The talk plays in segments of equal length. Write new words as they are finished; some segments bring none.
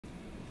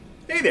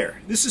Hey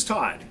there, this is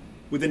Todd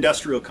with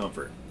Industrial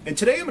Comfort, and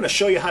today I'm going to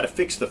show you how to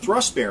fix the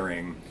thrust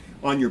bearing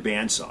on your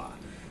bandsaw.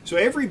 So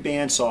every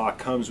bandsaw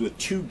comes with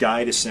two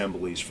guide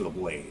assemblies for the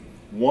blade.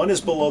 One is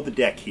below the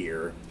deck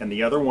here, and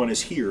the other one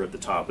is here at the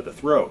top of the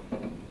throat.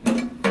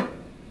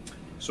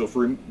 So if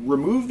we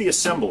remove the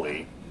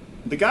assembly,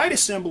 the guide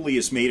assembly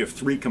is made of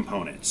three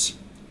components.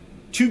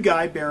 Two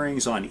guide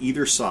bearings on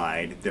either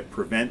side that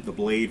prevent the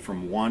blade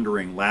from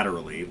wandering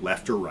laterally,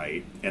 left or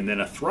right, and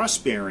then a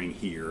thrust bearing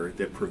here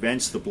that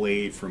prevents the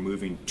blade from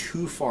moving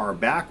too far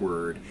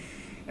backward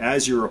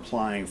as you're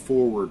applying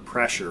forward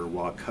pressure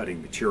while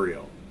cutting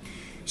material.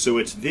 So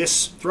it's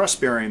this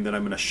thrust bearing that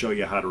I'm going to show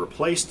you how to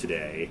replace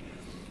today,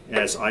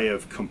 as I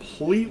have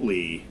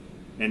completely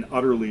and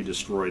utterly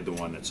destroyed the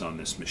one that's on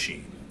this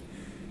machine.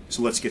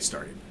 So let's get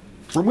started.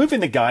 Removing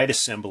the guide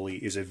assembly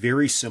is a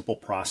very simple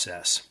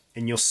process.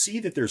 And you'll see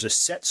that there's a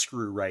set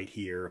screw right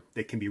here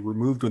that can be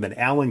removed with an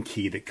Allen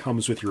key that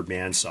comes with your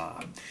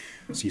bandsaw.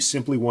 So you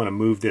simply want to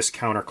move this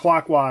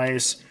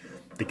counterclockwise.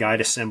 The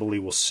guide assembly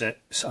will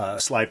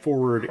slide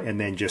forward and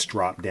then just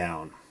drop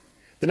down.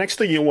 The next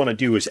thing you'll want to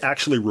do is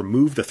actually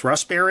remove the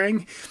thrust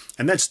bearing,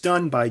 and that's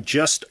done by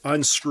just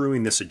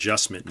unscrewing this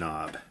adjustment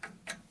knob.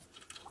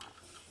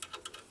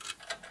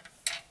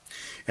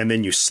 And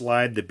then you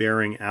slide the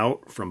bearing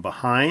out from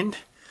behind.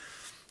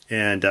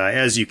 And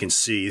as you can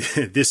see,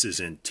 this is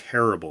in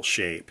terrible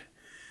shape.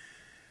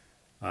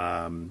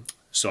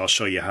 So I'll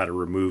show you how to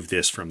remove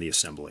this from the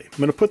assembly. I'm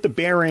going to put the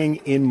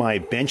bearing in my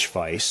bench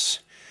vise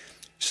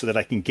so that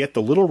I can get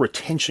the little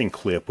retention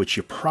clip, which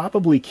you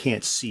probably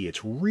can't see.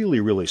 It's really,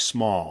 really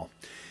small.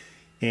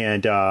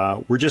 And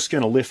we're just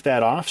going to lift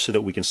that off so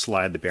that we can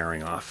slide the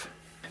bearing off.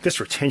 This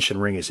retention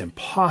ring is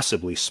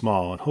impossibly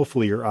small, and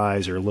hopefully your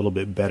eyes are a little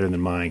bit better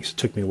than mine, because it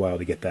took me a while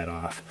to get that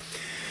off.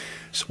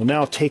 So we'll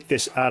now take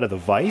this out of the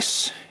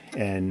vise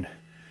and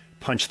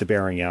punch the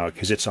bearing out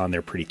because it's on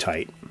there pretty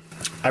tight.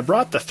 I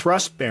brought the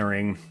thrust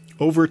bearing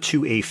over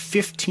to a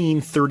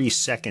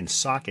 15-30-second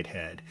socket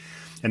head.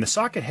 And the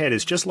socket head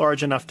is just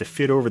large enough to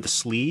fit over the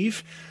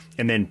sleeve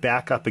and then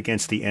back up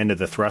against the end of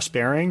the thrust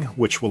bearing,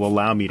 which will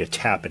allow me to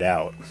tap it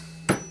out.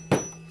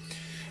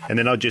 And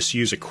then I'll just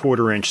use a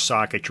 1/4-inch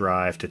socket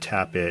drive to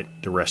tap it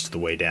the rest of the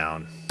way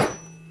down.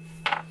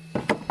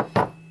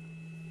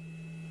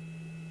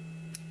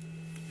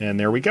 And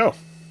there we go.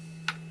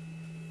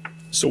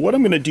 So what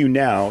I'm going to do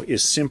now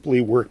is simply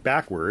work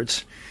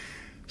backwards,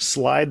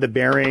 slide the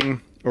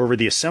bearing over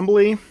the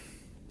assembly,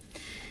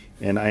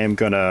 and I am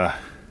going to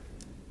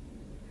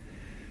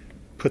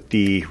put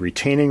the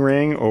retaining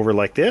ring over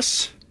like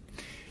this,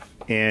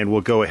 and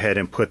we'll go ahead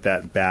and put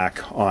that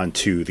back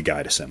onto the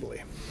guide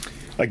assembly.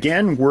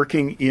 Again,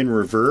 working in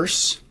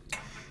reverse,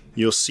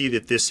 you'll see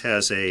that this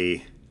has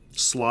a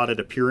slotted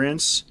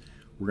appearance.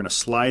 We're going to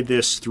slide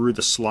this through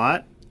the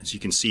slot, as you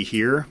can see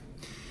here,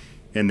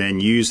 and then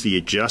use the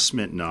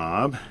adjustment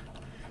knob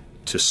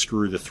to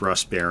screw the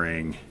thrust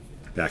bearing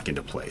back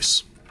into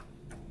place.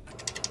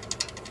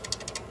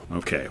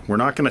 Okay, we're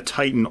not going to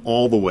tighten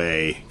all the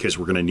way because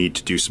we're going to need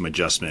to do some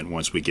adjustment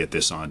once we get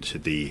this onto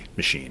the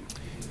machine.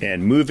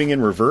 And moving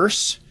in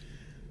reverse,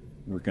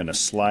 we're going to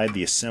slide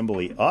the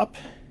assembly up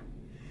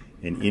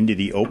and into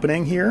the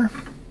opening here.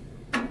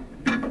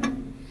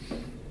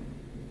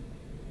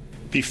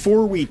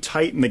 Before we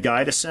tighten the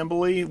guide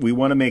assembly, we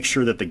want to make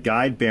sure that the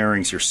guide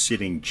bearings are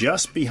sitting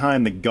just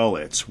behind the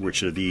gullets,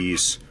 which are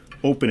these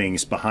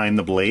openings behind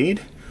the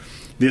blade.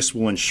 This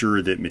will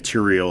ensure that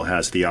material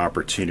has the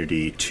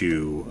opportunity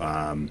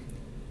to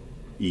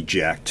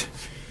eject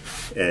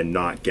and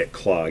not get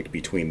clogged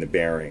between the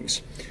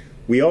bearings.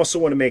 We also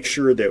want to make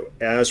sure that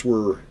as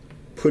we're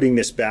putting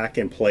this back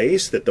in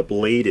place, that the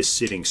blade is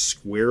sitting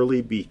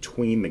squarely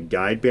between the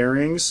guide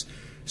bearings,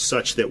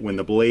 such that when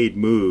the blade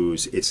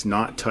moves, it's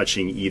not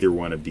touching either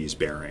one of these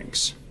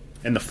bearings.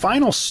 And the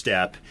final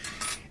step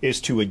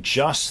is to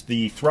adjust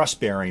the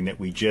thrust bearing that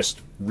we just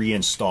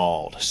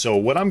reinstalled. So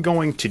what I'm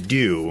going to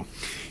do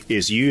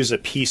is use a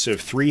piece of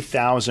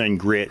 3000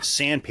 grit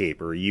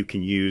sandpaper. You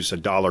can use a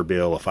 $1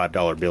 bill, a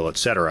 $5 bill,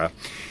 etc.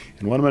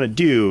 And what I'm going to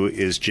do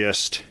is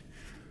just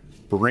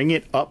bring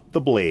it up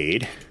the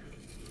blade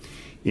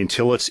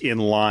until it's in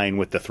line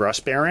with the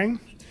thrust bearing.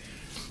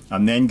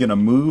 I'm then going to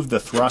move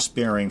the thrust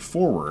bearing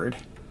forward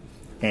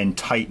and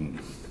tighten.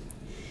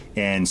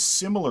 And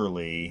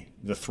similarly,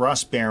 the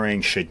thrust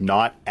bearing should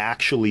not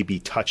actually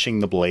be touching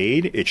the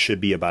blade. It should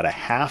be about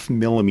 1/2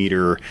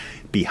 millimeter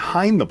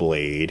behind the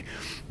blade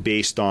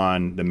based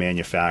on the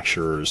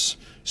manufacturer's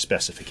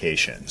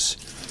specifications.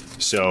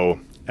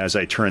 So as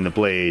I turn the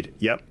blade,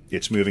 yep,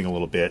 it's moving a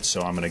little bit, so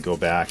I'm going to go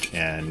back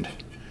and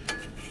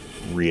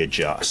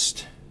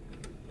readjust.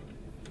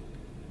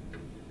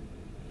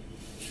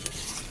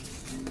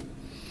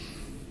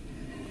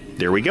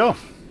 There we go.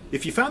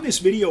 If you found this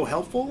video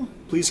helpful,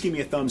 please give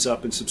me a thumbs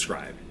up and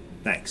subscribe.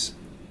 Thanks.